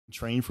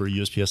train for a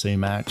USPSA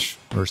match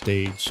or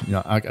stage, you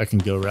know, I can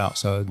go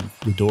outside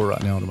the door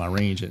right now to my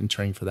range and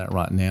train for that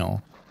right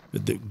now,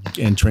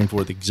 and train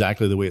for it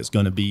exactly the way it's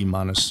going to be,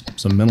 minus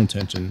some mental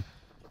tension.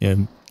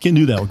 And you can't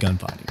do that with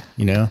gunfighting,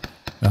 you know.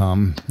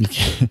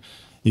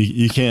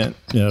 You can't.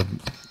 You know,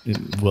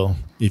 well,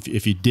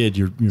 if you did,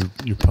 you're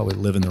probably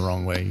living the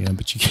wrong way, you know.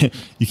 But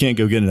you can't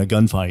go get in a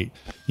gunfight,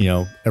 you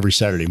know, every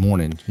Saturday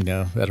morning, you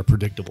know, at a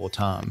predictable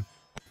time.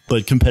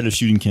 But competitive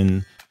shooting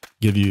can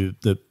give you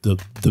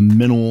the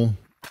mental,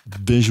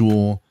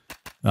 visual,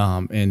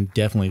 and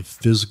definitely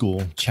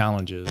physical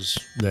challenges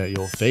that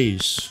you'll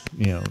face,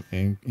 you know,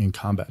 in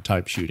combat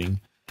type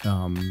shooting,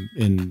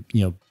 in,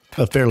 you know,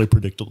 a fairly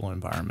predictable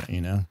environment,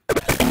 you know.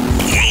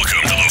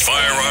 Welcome to the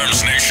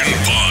Firearms Nation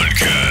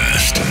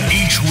podcast.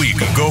 Each week,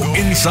 go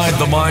inside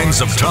the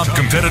minds of top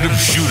competitive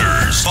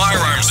shooters,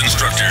 firearms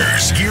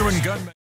instructors, gear and gun